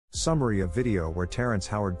Summary of video where Terrence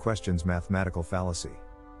Howard questions mathematical fallacy.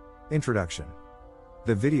 Introduction.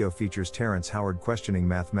 The video features Terrence Howard questioning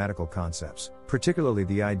mathematical concepts, particularly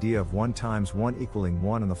the idea of 1 times 1 equaling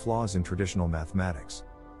 1 and the flaws in traditional mathematics.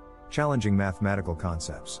 Challenging mathematical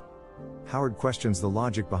concepts. Howard questions the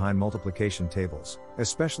logic behind multiplication tables,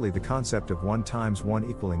 especially the concept of 1 times 1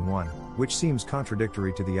 equaling 1, which seems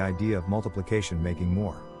contradictory to the idea of multiplication making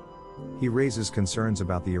more. He raises concerns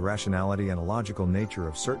about the irrationality and illogical nature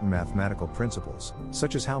of certain mathematical principles,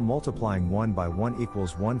 such as how multiplying 1 by 1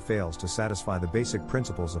 equals 1 fails to satisfy the basic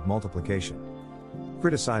principles of multiplication.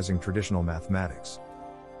 Criticizing traditional mathematics.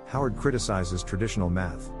 Howard criticizes traditional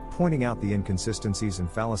math, pointing out the inconsistencies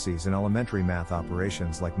and fallacies in elementary math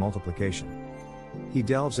operations like multiplication. He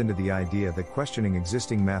delves into the idea that questioning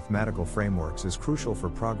existing mathematical frameworks is crucial for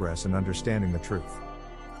progress and understanding the truth.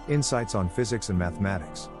 Insights on physics and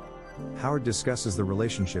mathematics. Howard discusses the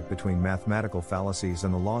relationship between mathematical fallacies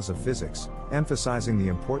and the laws of physics, emphasizing the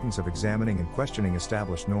importance of examining and questioning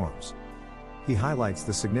established norms. He highlights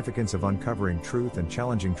the significance of uncovering truth and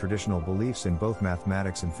challenging traditional beliefs in both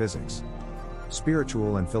mathematics and physics.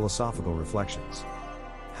 Spiritual and philosophical reflections.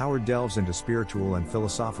 Howard delves into spiritual and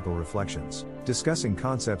philosophical reflections, discussing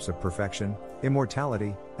concepts of perfection,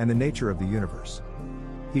 immortality, and the nature of the universe.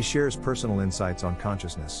 He shares personal insights on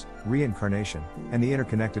consciousness, reincarnation, and the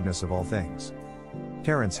interconnectedness of all things.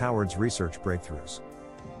 Terrence Howard's research breakthroughs.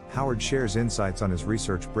 Howard shares insights on his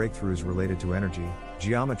research breakthroughs related to energy,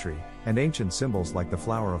 geometry, and ancient symbols like the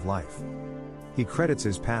flower of life. He credits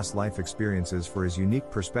his past life experiences for his unique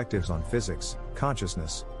perspectives on physics,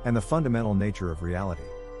 consciousness, and the fundamental nature of reality.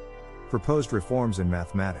 Proposed reforms in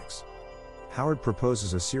mathematics. Howard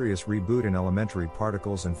proposes a serious reboot in elementary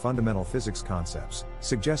particles and fundamental physics concepts,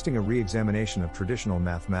 suggesting a re-examination of traditional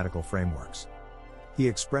mathematical frameworks. He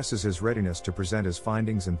expresses his readiness to present his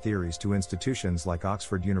findings and theories to institutions like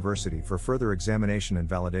Oxford University for further examination and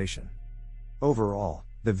validation. Overall,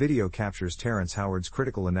 the video captures Terrence Howard's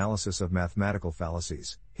critical analysis of mathematical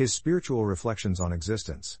fallacies, his spiritual reflections on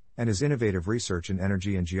existence, and his innovative research in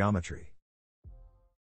energy and geometry.